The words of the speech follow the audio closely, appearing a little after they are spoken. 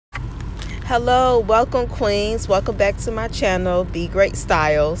Hello, welcome queens. Welcome back to my channel,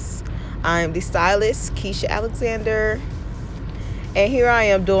 Begreatstyles. I'm the stylist, Keisha Alexander. And here I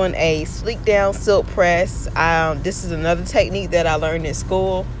am doing a sleek down silk press. This is another technique that I learned in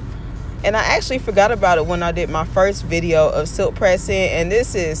school. And I actually forgot about it when I did my first video of silk pressing. And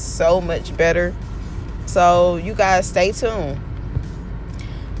this is so much better. So you guys stay tuned.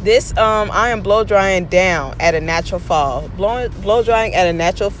 This I am blow drying down at a natural fall. Blow drying at a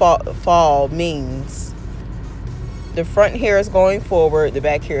natural fall means the front hair is going forward, the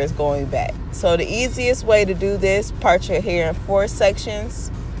back hair is going back. So the easiest way to do this, part your hair in 4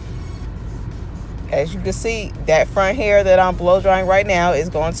 sections. As you can see, that front hair that I'm blow drying right now is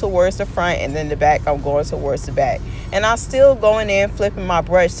going towards the front, and then the back I'm going towards the back. And I'm still going in flipping my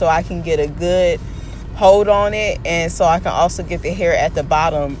brush so I can get a good hold on it, and so I can also get the hair at the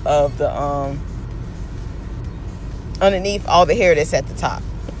bottom of the underneath all the hair that's at the top.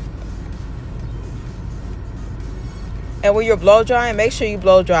 And when you're blow drying, make sure you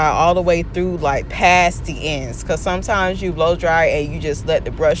blow dry all the way through, like past the ends, because sometimes you blow dry and you just let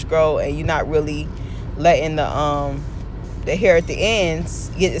the brush grow and you're not really letting the hair at the ends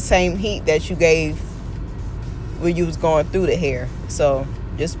get the same heat that you gave when you was going through the hair. So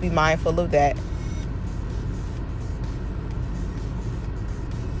just be mindful of that.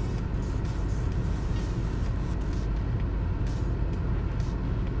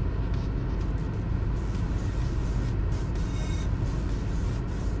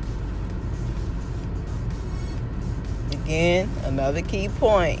 Again, another key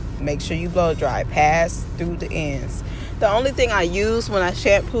point, make sure you blow dry pass through the ends. The only thing I used when I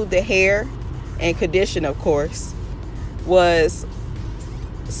shampooed the hair and conditioned, of course, was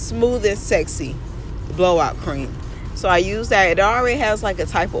Smooth and Sexy blowout cream. So I used that. It already has like a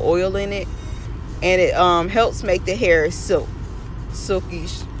type of oil in it, and it helps make the hair silky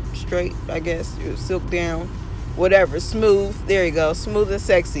straight, I guess, silk down, whatever, smooth. There you go, smooth and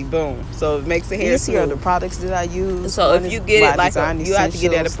sexy. Boom. So it makes the hair smooth. These are the products that I use. So if you get it like you have to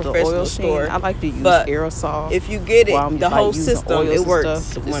get it at a professional store. I like to use aerosol. If you get it, the whole system, it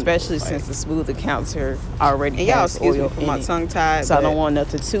works. Especially since the smooth counter already has oil for my tongue tied. So I don't want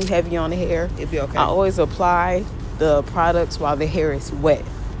nothing too heavy on the hair. It'd be okay. I always apply the products while the hair is wet,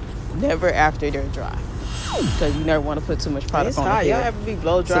 never after they're dry, because you never want to put too much product on the hair. Y'all ever be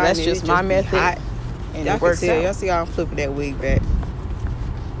blow dry? So that's just my method. And it works out. Y'all see how I'm flipping that wig back?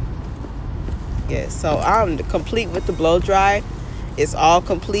 Yeah, so I'm complete with the blow dry. It's all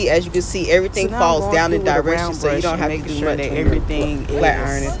complete. As you can see, everything falls down in direction, so you don't have to do much. Everything flat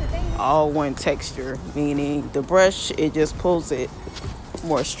ironing. All one texture, meaning the brush, it just pulls it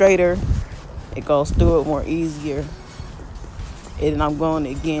more straighter. It goes through it more easier. And I'm going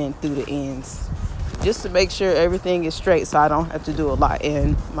again through the ends, just to make sure everything is straight, so I don't have to do a lot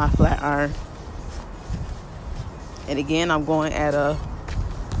in my flat iron. And again, I'm going at a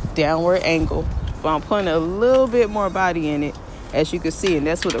downward angle, but I'm putting a little bit more body in it, as you can see, and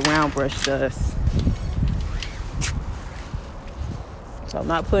that's what a round brush does. So I'm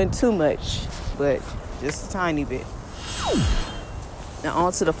not putting too much, but just a tiny bit. Now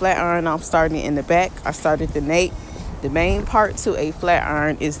onto the flat iron, I'm starting in the back. I started the nape. The main part to a flat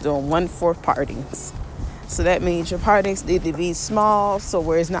iron is doing 1/4 partings. So that means your partings need to be small, so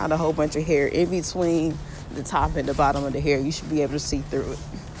where it's not a whole bunch of hair in between the top and the bottom of the hair. You should be able to see through it.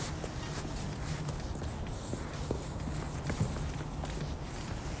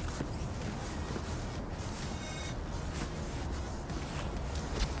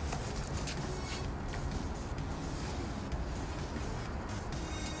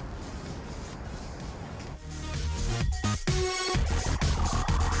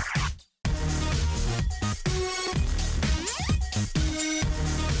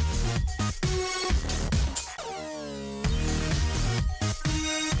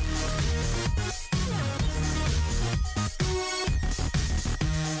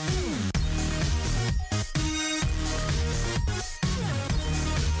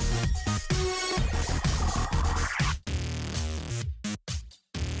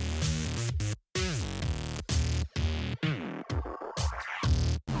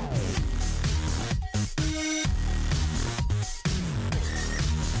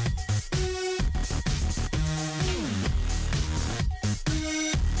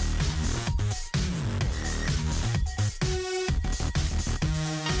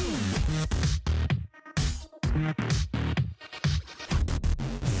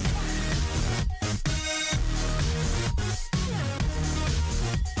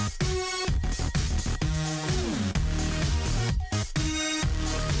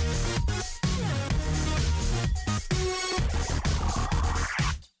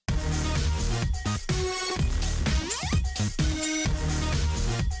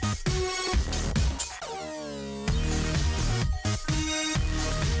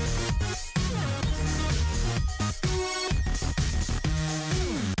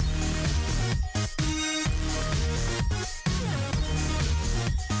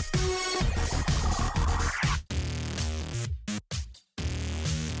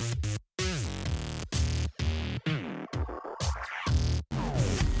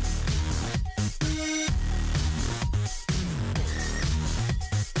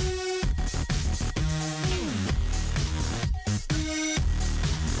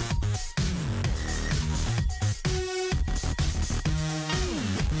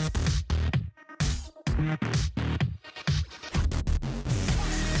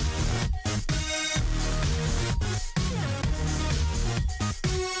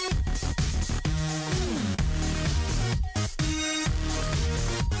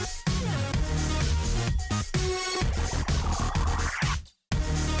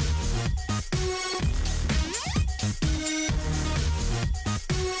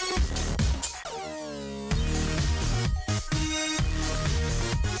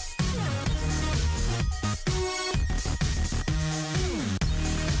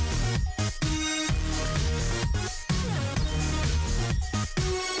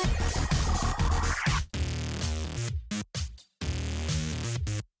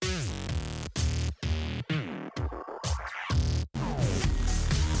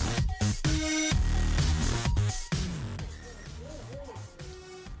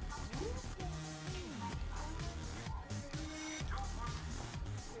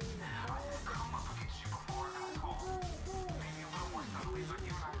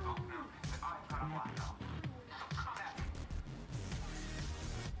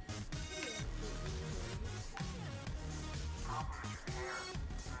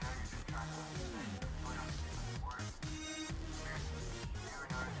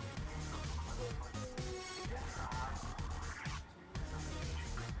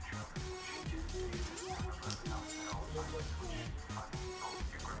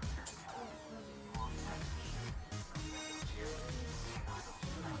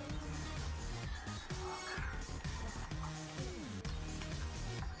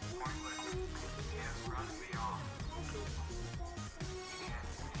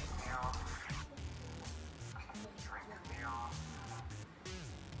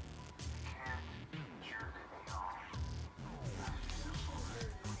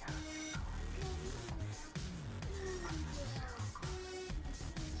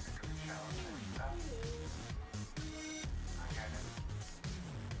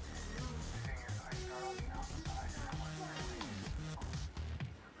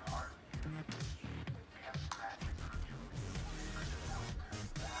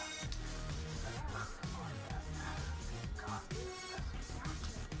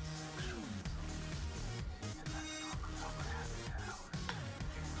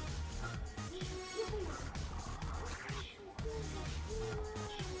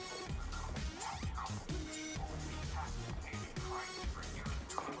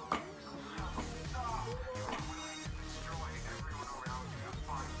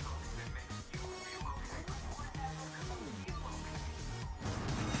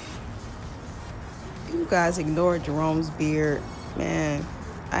 You guys ignore Jerome's beard. Man,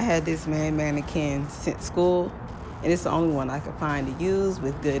 I had this man mannequin since school, and it's the only one I could find to use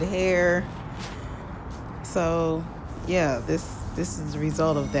with good hair. So yeah, this is the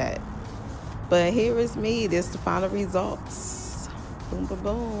result of that. But here is me. This is the final results. Boom, boom,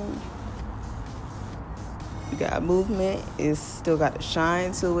 boom. You got movement. It's still got the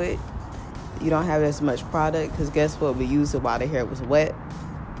shine to it. You don't have as much product because guess what? We used it while the hair was wet.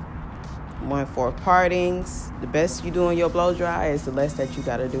 1/4 partings. The best you do on your blow dry is the less that you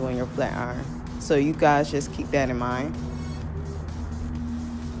got to do on your flat iron. So you guys just keep that in mind.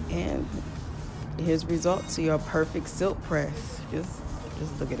 And here's results to your perfect silk press. Just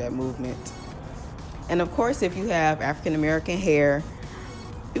look at that movement. And of course, if you have African American hair,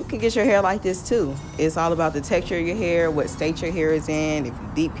 you can get your hair like this too. It's all about the texture of your hair, what state your hair is in, if you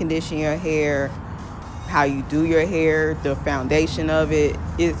deep condition your hair, how you do your hair, the foundation of it,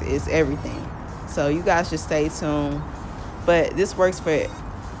 it's everything. So you guys just stay tuned. But this works for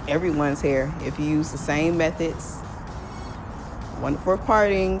everyone's hair. If you use the same methods, 1/4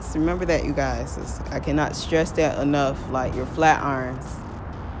 partings, remember that, you guys. I cannot stress that enough. Like your flat irons,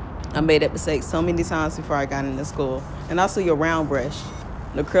 I made that mistake so many times before I got into school. And also your round brush.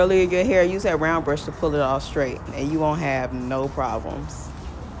 The curlier your hair, use that round brush to pull it all straight, and you won't have no problems.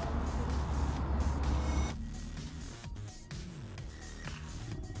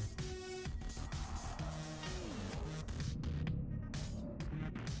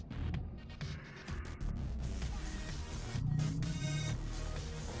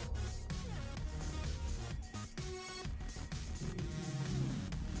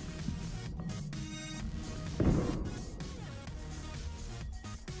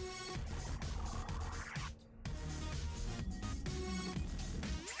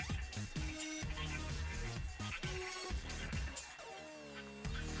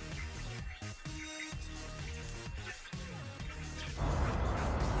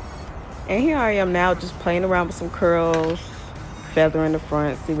 And here I am now just playing around with some curls, feather in the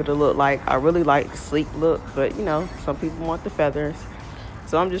front, see what it look like. I really like the sleek look, but you know, some people want the feathers.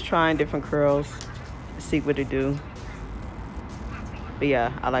 So I'm just trying different curls, see what it do. But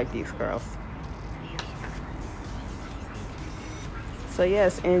yeah, I like these curls. So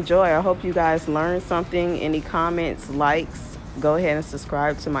yes, enjoy. I hope you guys learned something. Any comments, likes, go ahead and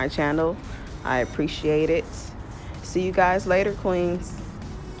subscribe to my channel. I appreciate it. See you guys later, queens.